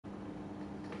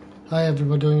Hi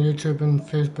everybody on YouTube and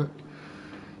Facebook.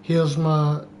 Here's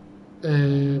my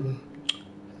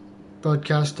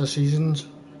broadcast of seasons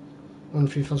on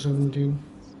FIFA 17.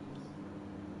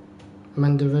 I'm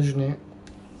in Division 8.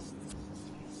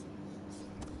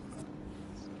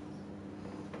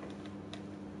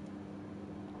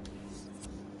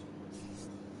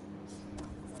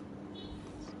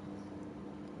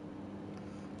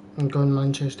 I'm going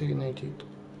Manchester United.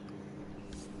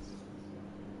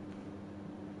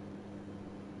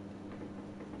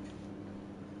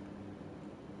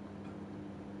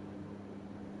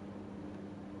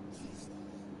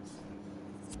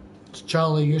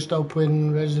 Charlie, you still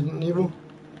playing Resident Evil?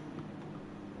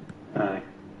 Aye.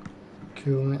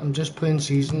 Cool, mate. I'm just playing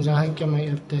seasons. I think I might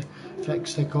have to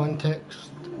fix the context.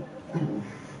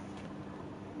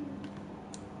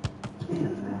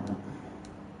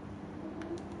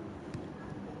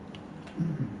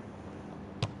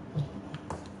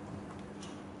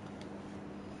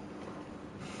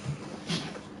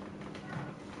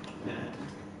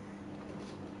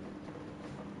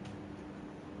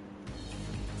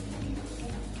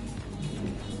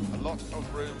 A lot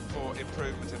of room for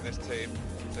improvement in this team.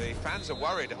 The fans are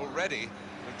worried already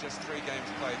with just 3 games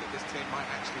played that this team might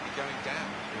actually be going down.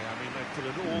 Yeah, I mean, they've put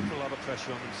an awful lot of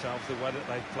pressure on themselves, the way that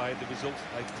they've played, the results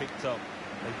that they've picked up.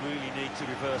 They really need to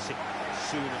reverse it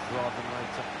sooner rather than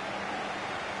later.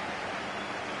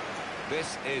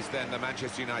 This is then the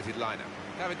Manchester United lineup.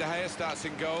 David De Gea starts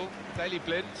in goal. Daley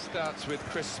Blind starts with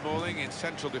Chris Smalling in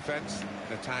central defence.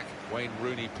 In attack, Wayne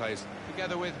Rooney plays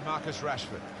together with Marcus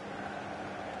Rashford.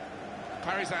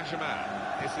 Paris Saint-Germain,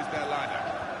 this is their lineup.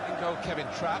 In goal, Kevin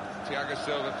Trapp. Thiago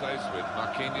Silva plays with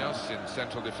Marquinhos in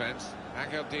central defence.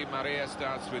 Angel Di Maria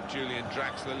starts with Julian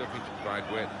Draxler looking to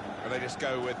provide width. And they just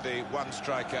go with the one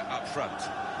striker up front.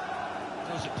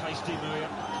 Does it place Di Maria?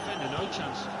 Defender, no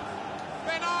chance.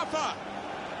 Ben Arfa!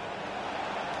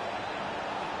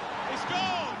 He's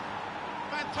gone!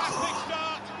 Fantastic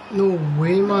start! No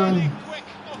way, man. Really quick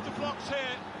off the blocks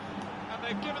here. And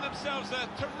they've given themselves a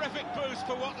terrific boost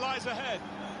for what lies ahead.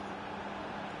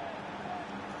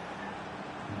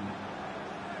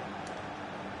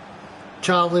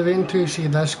 Charlie, wait until you see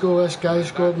this goal. This guy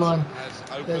scored, man.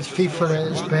 It's FIFA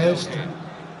at its best.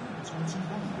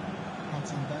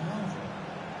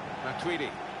 Matuidi.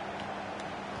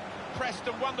 Pressed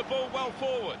and won the ball well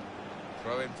forward.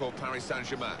 Throw in for Paris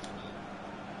Saint-Germain.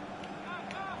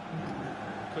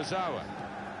 Kurzawa.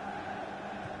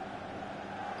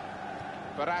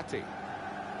 Verratti.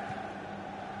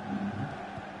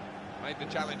 Made the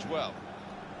challenge well.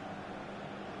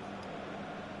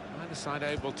 Neither side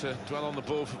able to dwell on the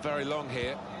ball for very long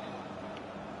here.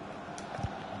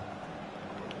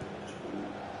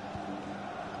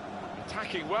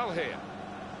 Attacking well here.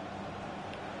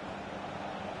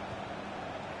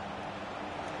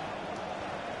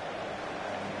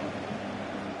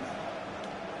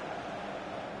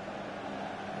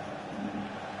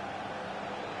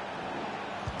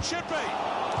 Should be.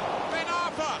 Ben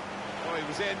Arfa. Oh, he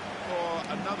was in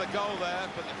for another goal there,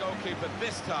 but the goalkeeper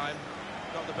this time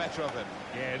got the better of him.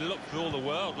 Yeah, it looked for all the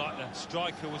world like the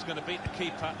striker was going to beat the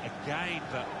keeper again,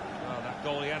 but well, that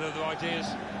goalie had other ideas.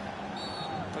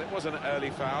 But it was an early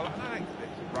foul. I think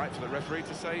it's right for the referee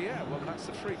to say, yeah, well, that's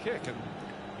a free kick, and,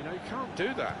 you know, you can't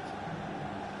do that.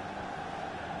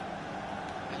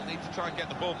 They'll need to try and get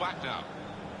the ball back now.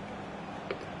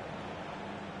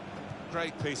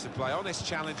 Great piece of play. Honest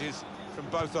challenges from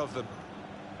both of them.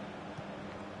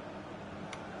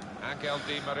 Angel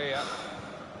Di Maria.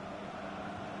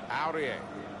 Aurier.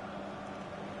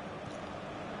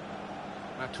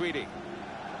 Matuidi.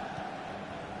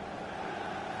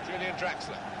 Julian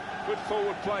Draxler. Good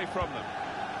forward play from them.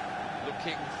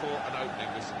 Looking for an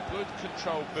opening with some good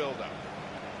controlled build-up.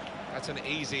 That's an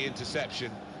easy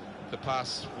interception. The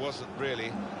pass wasn't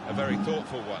really a very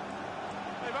thoughtful one.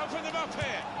 They've opened them up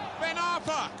here. Ben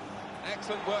Arfa.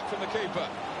 Excellent work from the keeper.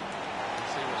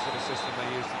 Let's see what sort of system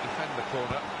they use to defend the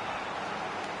corner.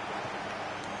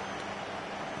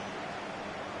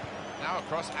 Now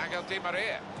across, Angel Di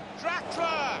Maria.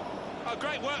 Draxler! Oh,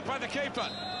 great work by the keeper.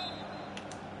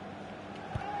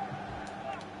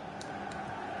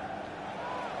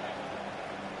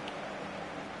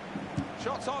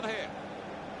 Shots on here.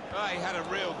 Oh, he had a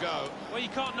real go. Well, you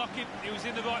can't knock him. He was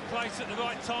in the right place at the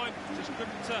right time. Just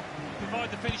couldn't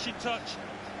provide the finishing touch.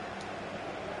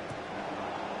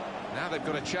 Now they've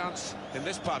got a chance in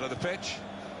this part of the pitch.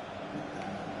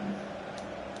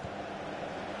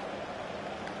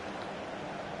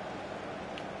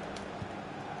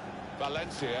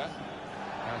 Valencia.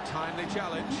 A timely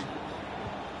challenge.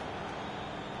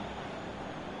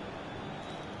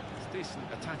 It's decent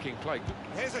attacking play.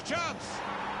 Here's a chance.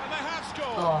 And they have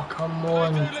scored. Oh, come They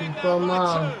on, do lead keeper, now by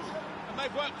man. 2. And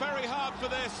they've worked very hard for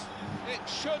this. It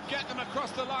should get them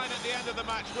across the line at the end of the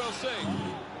match. We'll see.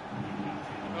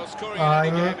 Well, scoring in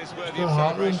any game is worthy of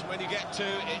celebration. When you get 2,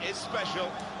 it is special.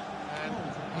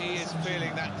 And he is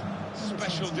feeling that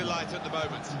special delight at the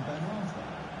moment.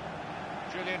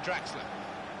 Julian Draxler.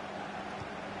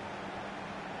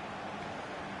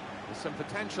 There's some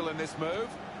potential in this move.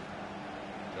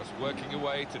 Just working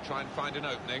away to try and find an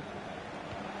opening.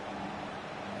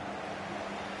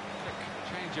 Quick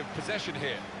change of possession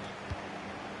here.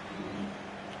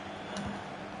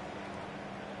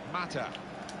 Mata.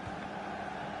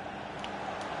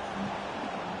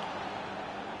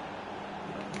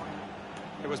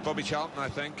 It was Bobby Charlton, I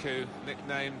think, who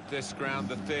nicknamed this ground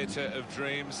the Theatre of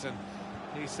Dreams, and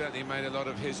he certainly made a lot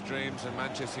of his dreams and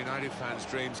Manchester United fans'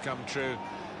 dreams come true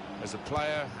as a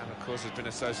player, and of course has been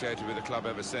associated with the club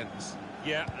ever since.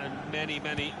 Yeah, and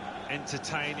many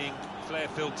entertaining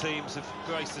flair-filled teams have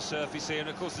graced the surface here, and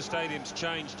of course the stadium's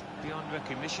changed beyond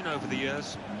recognition over the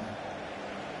years.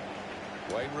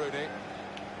 Wayne Rooney.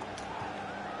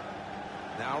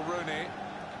 Now Rooney.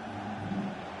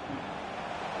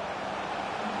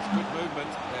 It's good movement.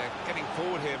 They're getting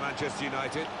forward here, Manchester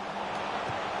United.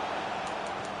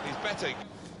 He's betting.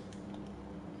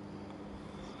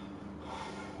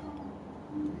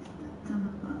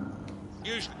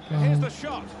 Here's the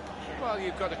shot. Well,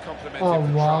 you've got to compliment Oh,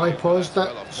 him. wow, I paused it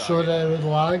so that it would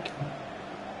lag.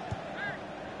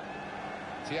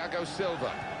 Thiago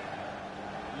Silva.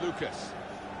 Lucas.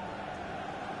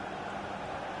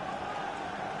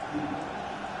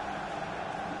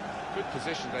 Good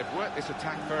position. They've worked this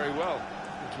attack very well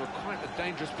into quite a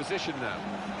dangerous position now.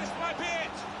 This might be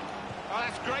it. Oh,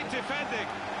 that's great defending.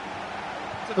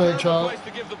 It's a terrible place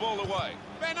to give the ball away.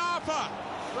 Ben Arfa.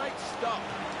 Great stop.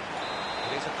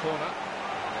 It is a corner.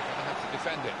 They're going to have to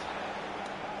defend it.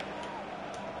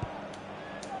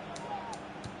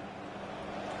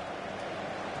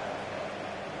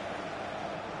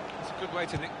 It's a good way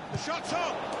to nick. The shot's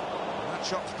on. And that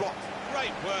shot's blocked.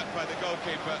 Great work by the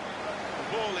goalkeeper.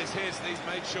 The ball is his and he's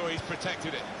made sure he's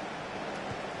protected it.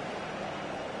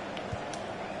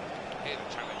 Here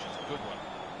the challenge is a good one.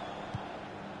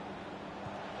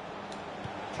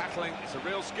 Tackling is a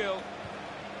real skill.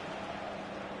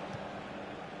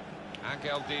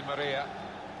 Angel Di Maria.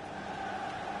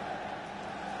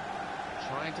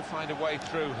 Trying to find a way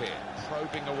through here,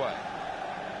 probing away.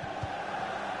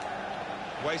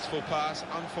 Wasteful pass,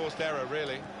 unforced error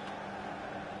really.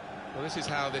 Well, this is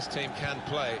how this team can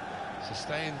play.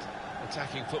 Sustained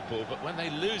attacking football, but when they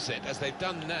lose it, as they've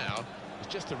done now,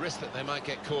 it's just a risk that they might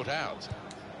get caught out.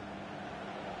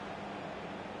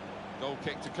 Goal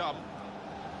kick to come.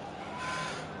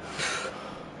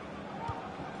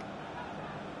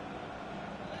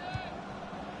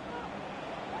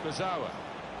 Kurzawa.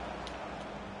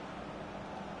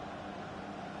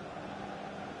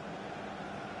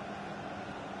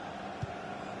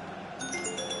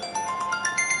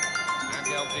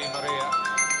 Angel Di Maria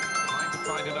trying to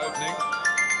find an opening,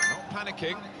 not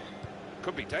panicking.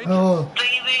 Could be dangerous. Oh.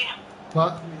 Baby.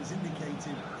 What?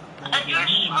 And you're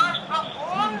smashed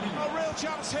before? A real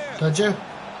chance here. Did you?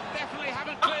 Definitely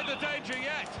haven't cleared the danger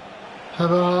yet.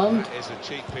 Have a hand? That is a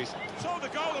cheek piece. Saw the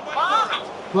goal and went What? for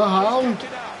it. What hand?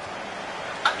 Kept it out.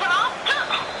 I dropped it.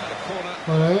 And a corner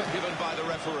Alright. given by the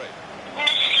referee. And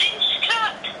the sleeve's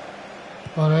cut.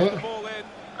 Alright. Ball in.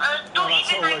 Don't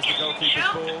That's even always make the it goalkeeper's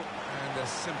shoot. ball. And a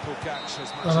simple catch, as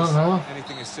much I don't know. as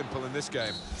anything is simple in this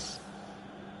game.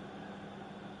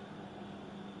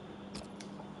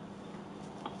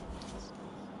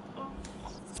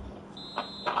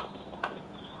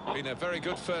 Been a very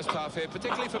good first half here,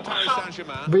 particularly for Paris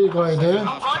Saint-Germain. What are you going to do?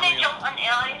 I'm going to jump on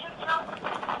Ellie's and stuff.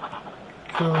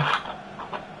 Cool.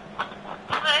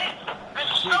 Right.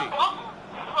 It's still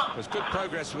up. There's good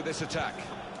progress with this attack.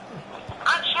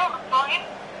 I'm sort of fine.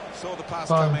 Saw the pass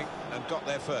Fine. coming and got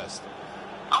there first.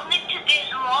 I'll need to do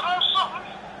some water or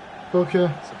something.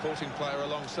 Okay. Supporting player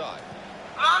alongside.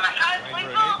 Man, I can't Wayne play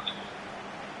Rooney. that.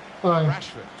 Aye.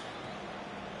 Rashford.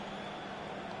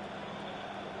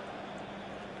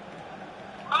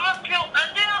 I'm not killed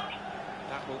into it.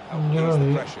 That will help ease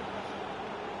the pressure.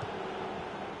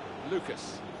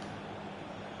 Lucas.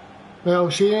 Well,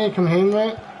 she ain't come home,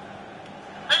 right?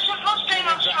 This is the first time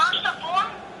I've smashed a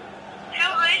phone.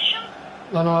 Duration.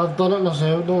 I know, I've done it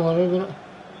myself, don't worry about it.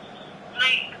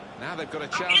 Like, Now they've got a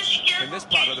I'm chance just getting in this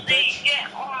part of the pitch.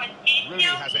 get on my Rooney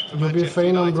has it for You'll be Manchester fine,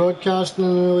 I'm United. broadcasting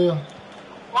earlier.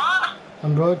 What?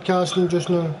 I'm broadcasting just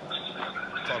now.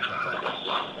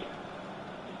 Pogba.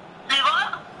 Do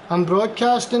what? I'm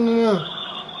broadcasting now.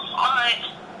 Alright.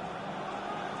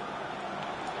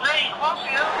 Right. love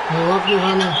you. I love you,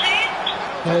 honey.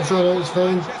 See? It's alright, it's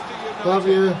fine. Love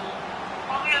you.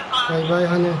 Love you, Bye bye. bye,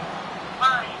 honey.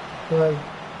 Bye. Bye.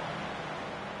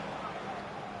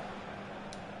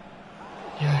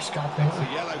 Yes, got a It's penalty.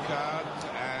 a yellow card,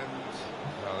 and,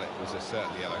 well, it was a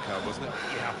certain yellow card, wasn't it?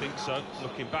 Yeah, I think so.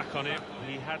 Looking back on it,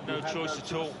 he had no choice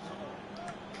at all.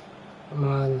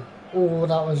 Man. Oh,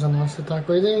 that was a nasty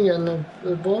tackle. He didn't get in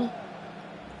the ball.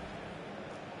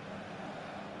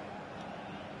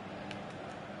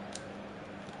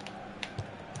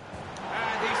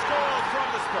 And he scored from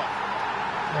the spot.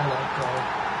 There we go.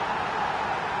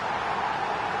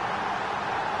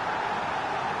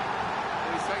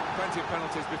 He's taken plenty of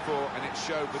penalties before, and it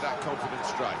showed with that confident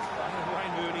strike. Yeah,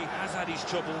 Wayne Rooney has had his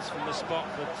troubles from the spot,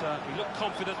 but he looked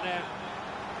confident there.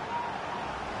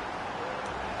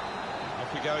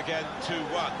 Off we go again,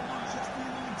 2-1.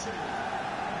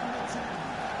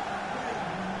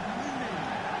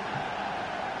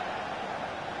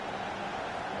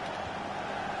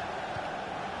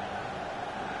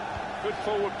 Good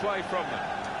forward play from them.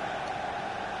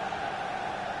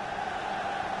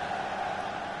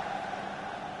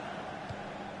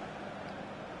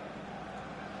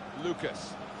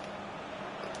 Lucas.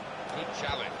 Good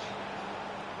challenge.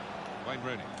 Wayne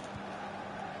Rooney.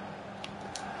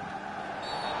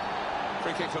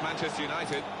 Free kick for Manchester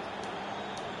United.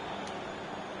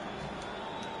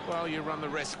 Well, you run the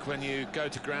risk when you go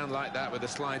to ground like that with a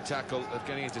slide tackle of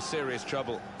getting into serious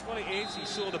trouble. Well, it is. He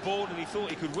saw the ball and he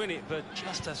thought he could win it, but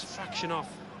just a fraction off.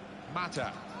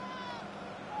 Mata.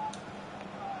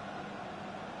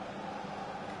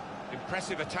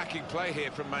 Impressive attacking play here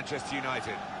from Manchester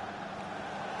United.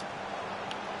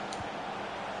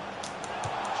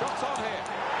 Shots on here.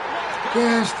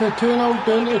 Yes, the 2-0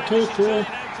 down to 2-2.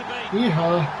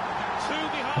 Yeehaw. Two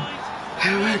behind.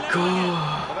 Here we go.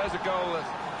 Well, there's a goal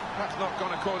that's perhaps not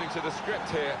gone according to the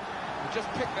script here. They just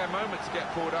picked their moment to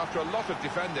get forward after a lot of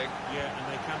defending. Yeah, and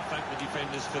they can thank the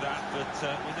defenders for that, but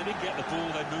when they did get the ball,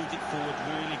 they moved it forward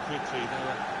really quickly. They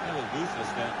were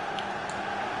ruthless there.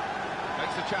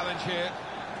 Makes the challenge here.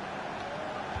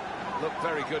 Looked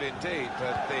very good indeed,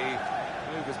 but the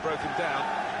move was broken down.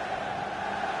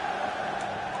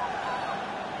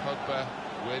 Pogba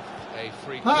with a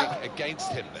free kick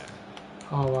against him there.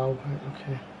 Oh wow,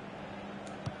 okay.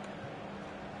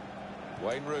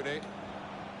 Wayne Rooney.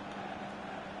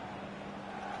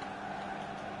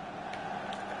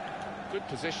 Good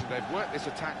position. They've worked this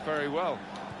attack very well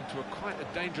into quite a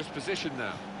dangerous position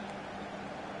now.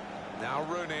 Now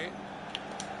Rooney.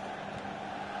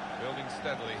 Building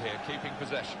steadily here, keeping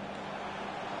possession.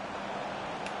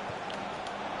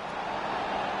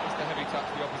 Just a heavy touch,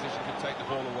 the opposition could take the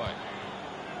ball away.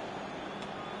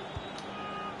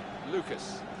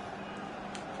 Lucas.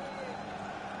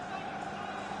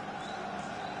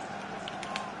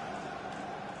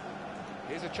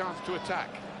 Here's a chance to attack.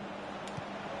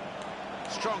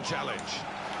 Strong challenge.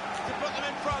 To put them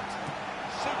in front.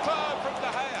 Superb from De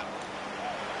Gea.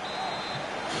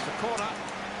 It's a corner.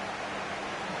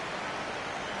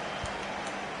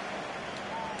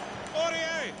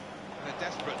 Aurier. They're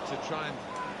desperate to try and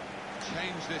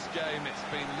change this game. It's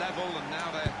been level and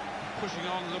now they're pushing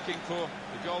on, looking for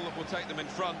the goal that will take them in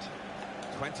front.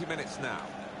 20 minutes now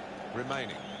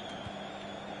remaining.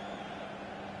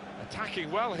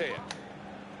 Attacking well here.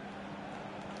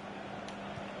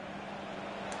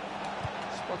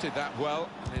 Spotted that well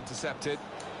and intercepted.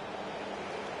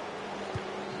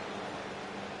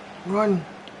 Run.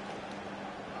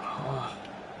 Oh.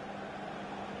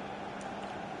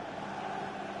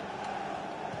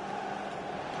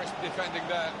 Crisp defending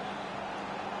there.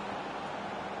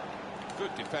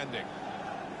 Good defending.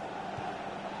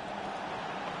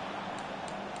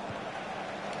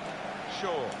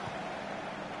 Shaw.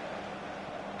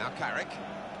 Now Carrick.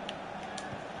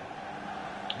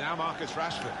 Now Marcus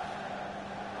Rashford.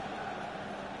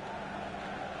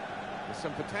 There's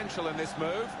some potential in this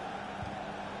move.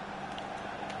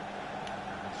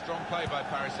 Strong play by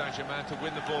Paris Saint-Germain to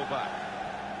win the ball back.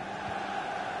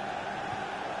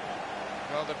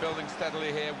 Well, they're building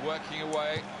steadily here, working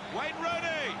away. Wayne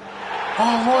Rooney!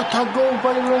 Oh, what a goal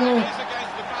by Rooney! Is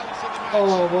against the balance of the match.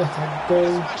 Oh, what a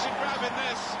goal! Smash and grab in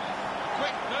this.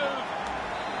 Quick move,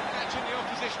 catching the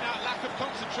opposition out. Lack of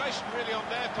concentration really on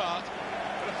their part,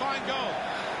 but a fine goal.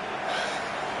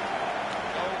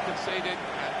 Goal conceded,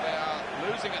 and they are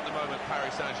losing at the moment,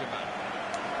 Paris Saint-Germain.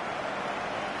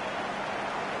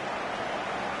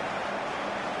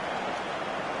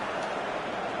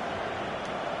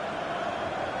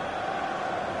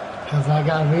 Have I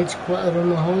got a rage quitter on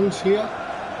my hands here?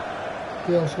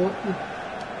 Here's hoping.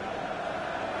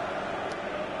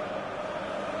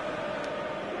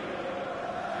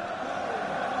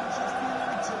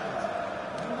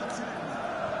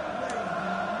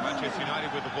 Manchester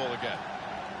United with the ball again.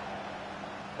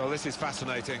 Well, this is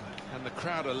fascinating, and the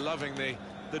crowd are loving the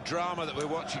drama that we're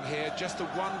watching here. Just the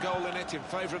one goal in it in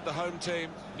favour of the home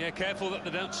team. Yeah, careful that they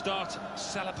don't start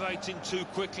celebrating too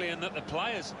quickly and that the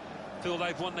players feel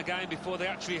they've won the game before they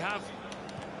actually have.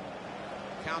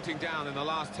 Counting down in the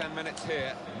last 10 minutes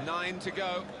here. 9 to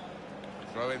go.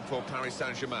 Throw in for Paris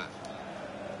Saint-Germain.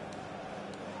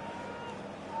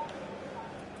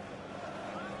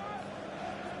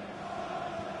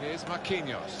 Here's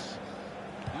Marquinhos.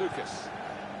 Lucas.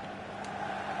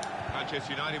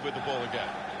 Manchester United with the ball again.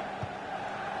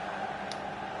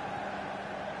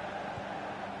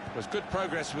 There's good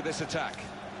progress with this attack.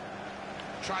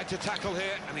 Tried to tackle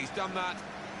here, and he's done that.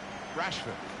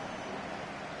 Rashford.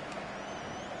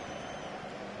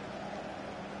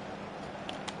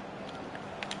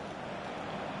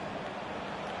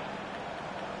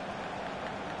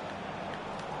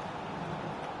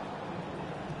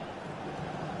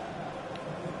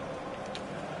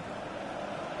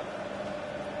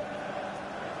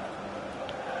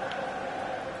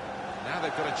 Now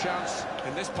they've got a chance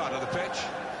in this part of the pitch.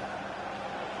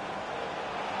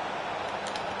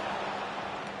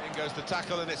 In goes the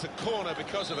tackle, and it's a corner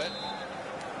because of it.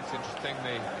 It's interesting,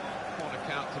 the corner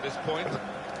count to this point.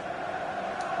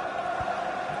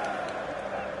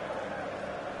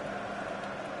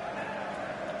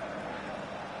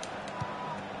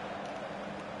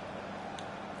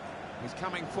 He's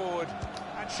coming forward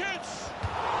and shoots!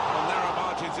 Well, narrow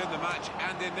margins in the match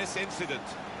and in this incident.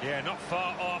 Yeah, not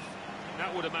far off.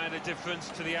 That would have made a difference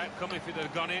to the outcome if it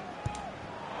had gone in.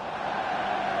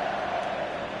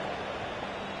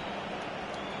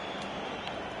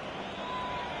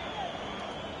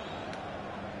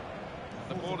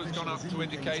 The board has gone up to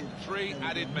indicate 3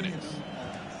 added minutes.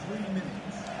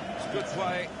 It's good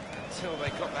play until they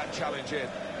got that challenge in.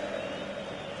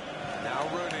 Now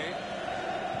Rooney.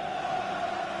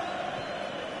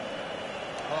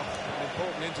 Oh, an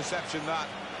important interception that.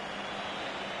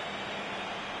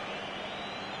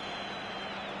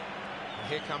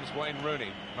 Here comes Wayne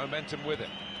Rooney, momentum with him.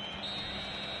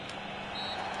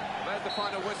 There's the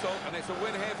final whistle, and it's a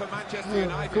win here for Manchester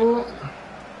United. And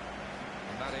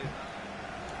that is...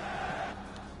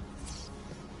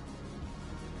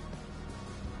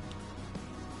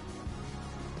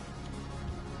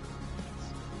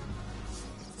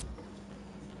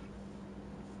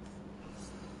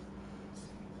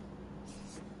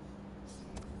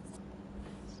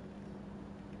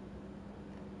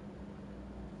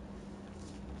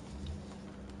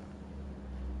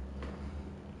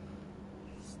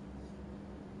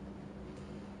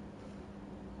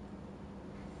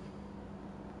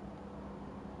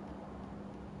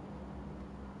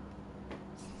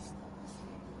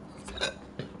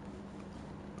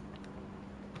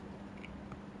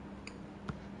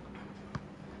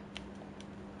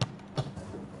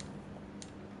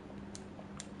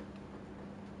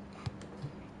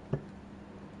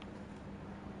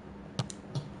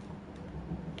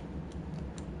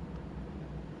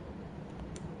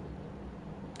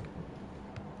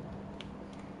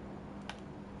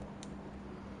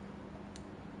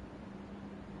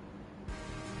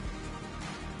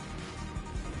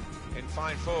 in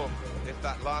fine form. If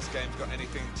that last game's got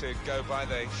anything to go by,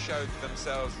 they showed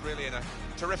themselves really in a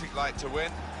terrific light to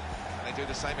win, and they do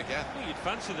the same again. Well, you'd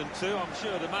fancy them too. I'm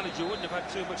sure the manager wouldn't have had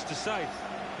too much to say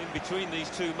in between these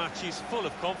two matches. Full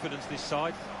of confidence, this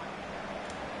side.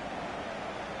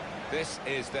 This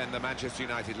is then the Manchester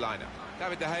United lineup.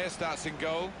 David De Gea starts in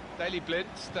goal. Daley Blind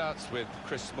starts with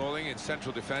Chris Smalling in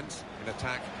central defence. In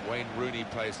attack, Wayne Rooney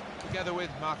plays together with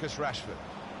Marcus Rashford.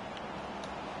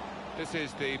 This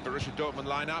is the Borussia Dortmund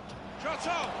lineup. Shot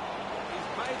on! He's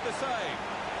made the save.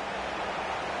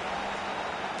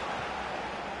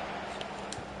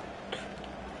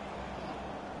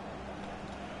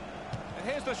 And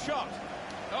here's the shot.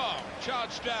 Oh,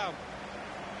 charged down.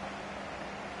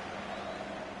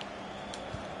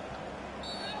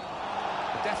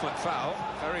 A definite foul,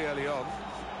 very early on.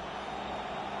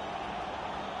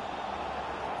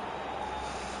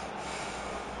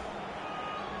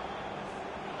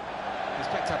 He's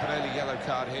picked up an early yellow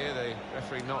card here, the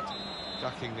referee not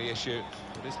ducking the issue.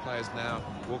 But this player's now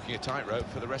walking a tightrope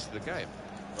for the rest of the game.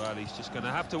 Well, he's just going to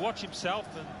have to watch himself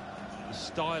and the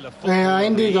style of football. I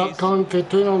ended up coming for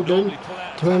 2-0 down,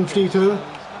 23-2. He's going to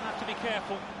have to be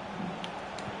careful.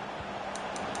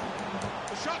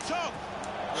 The shot's on!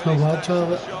 It's not bad,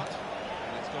 Charlotte. Shot,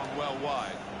 and it's gone well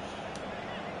wide.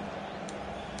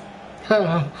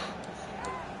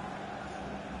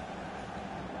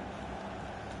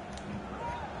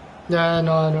 Yeah, I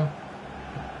know.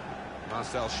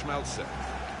 Marcel Schmelzer.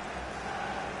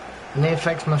 I need to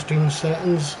fix my stream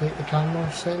settings, like the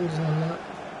camera settings in a minute.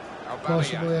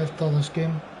 Possibly after this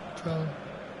game. Trial.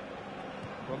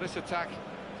 Well, this attack has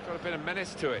got a bit of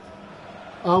menace to it.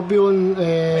 I'll be on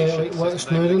like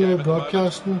what's new now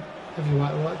broadcasting if you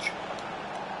want to watch.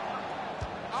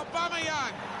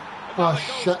 Oh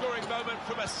shit.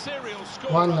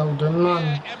 1-0 done,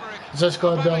 man. Is this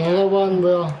going to be another one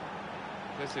where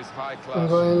this is high class. I'm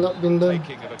going to end up being done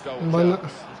and win it?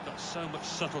 He's got so much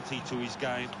subtlety to his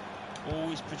game.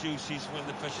 Always produces when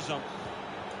the pressure's on.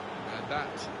 And that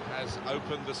has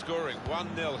opened the scoring.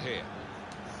 1-0 here.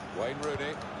 Wayne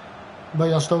Rooney. But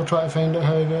you're still trying to find out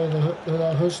how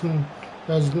that house in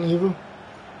Resident Evil.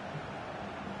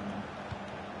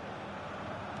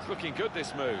 It's looking good,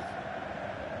 this move.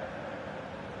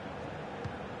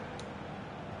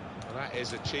 Well, that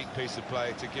is a cheap piece of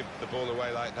play to give the ball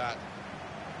away like that.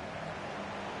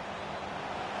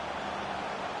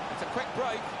 It's a quick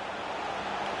break.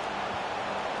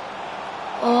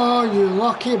 Oh, you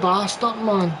lucky bastard,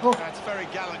 man. Oh, That's very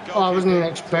gallant I wasn't even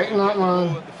expecting that,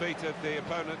 man. At the feet of the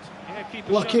opponent.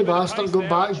 Lucky bastard got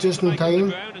back just in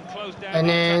time. And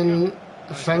then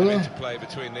the thingy, I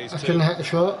couldn't hit the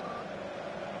shot.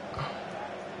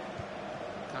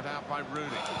 Cut out by Rooney.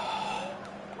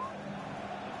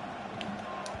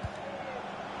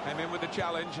 Came in with the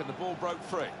challenge and the ball broke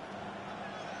free.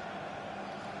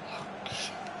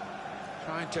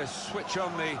 Trying to switch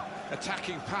on the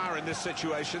attacking power in this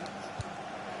situation.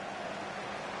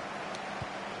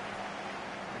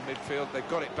 In midfield, they've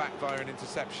got it back via an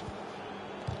interception.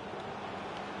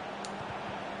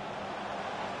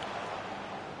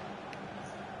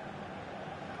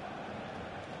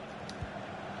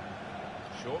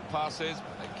 Short passes,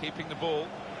 but they're keeping the ball.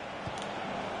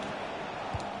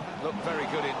 Look very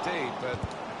good indeed, but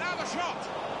now the shot!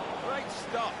 Great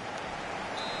stop.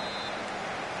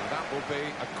 And that will be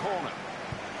a corner.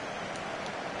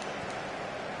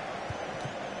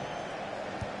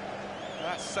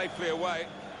 That's safely away.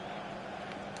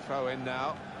 Throw in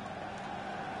now.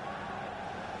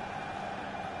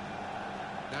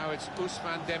 Now it's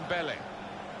Ousmane Dembele.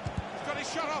 He's got his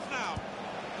shot off now.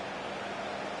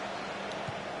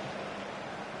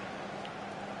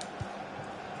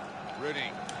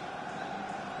 Rooney.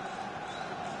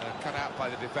 Cut out by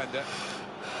the defender.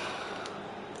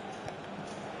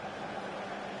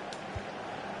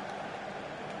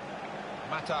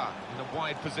 Mata in a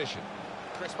wide position.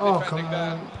 Crisp defending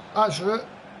there. That's it.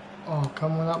 Oh,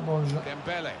 come on, that ball's it.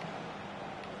 Dembele.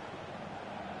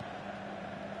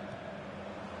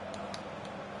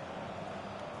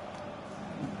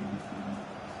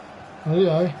 Oh,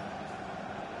 yeah.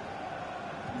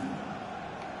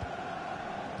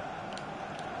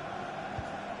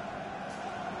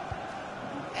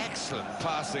 Excellent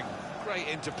passing, great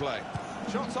interplay.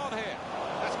 Shots on here.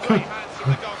 That's great hands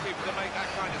from the goalkeeper to make that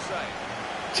kind of save.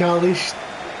 Charlie's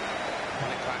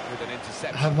Back with an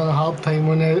interception. having a hard time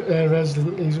on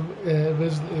Resident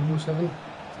Evil 7.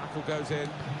 Tackle goes in.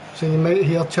 So you might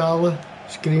hear Charlie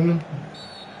screaming.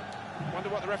 Wonder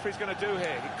what the referee's going to do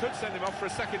here. He could send him off for a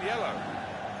second yellow.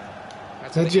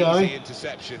 That's Did an you, easy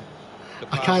interception.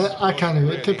 I can't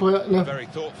wait to play it now. A very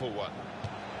thoughtful one.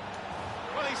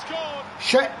 Well, he scored.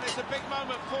 Shit! It's a big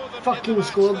moment for them. Fucking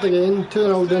scored again.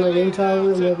 2-0 down again,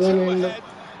 Charlie, and we're going to end up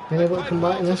being able to come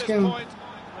back in this game.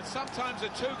 Sometimes a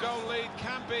two-goal lead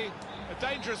can be a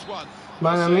dangerous one.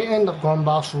 Man, I might end up going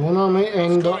Barcelona. I might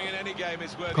end up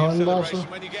going Barca.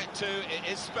 When you get two, it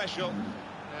is special.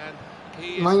 And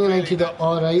Man United are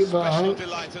alright, but I think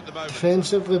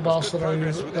defensively Barcelona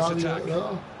are that wee bit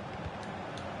better.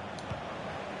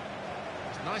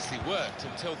 It's nicely worked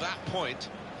until that point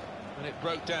when it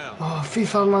broke down. Oh,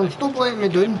 FIFA, man, stop letting me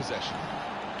down.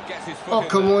 Oh,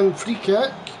 come on, free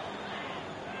kick.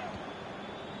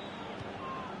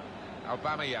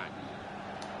 Aubameyang.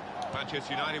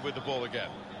 Manchester United with the ball again.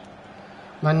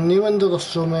 Man, no wonder there's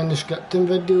so many scripting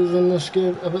videos in this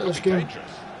game about this game.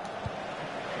 Dangerous.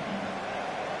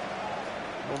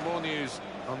 Well, more news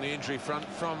on the injury front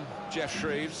from Jeff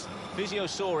Shreves. Physio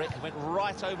saw it, went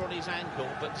right over on his ankle,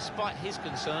 but despite his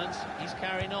concerns, he's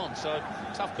carrying on. So,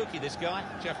 tough cookie, this guy.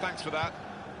 Jeff, thanks for that.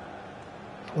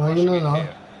 Well, you know now.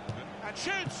 And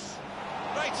shoots!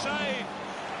 Great save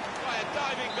by a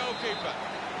diving goalkeeper.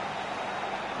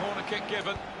 Corner kick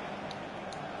given.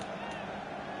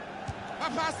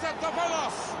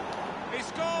 He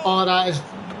scored! Oh, that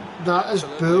is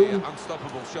bull.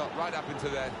 Unstoppable shot right up into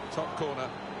their top corner.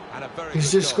 And a very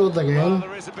He's good just goal. scored again. Well,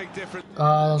 there is a big difference.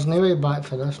 There's no way back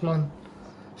for this, man.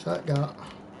 What's that got?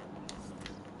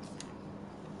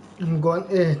 I'm going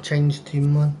to change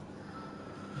team, man.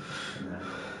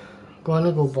 Going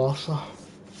to go Barca,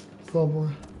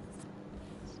 probably.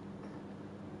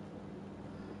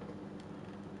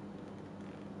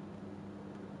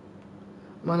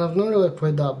 Man, I've not really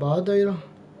played that bad either.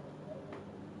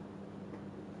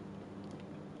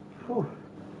 Whew.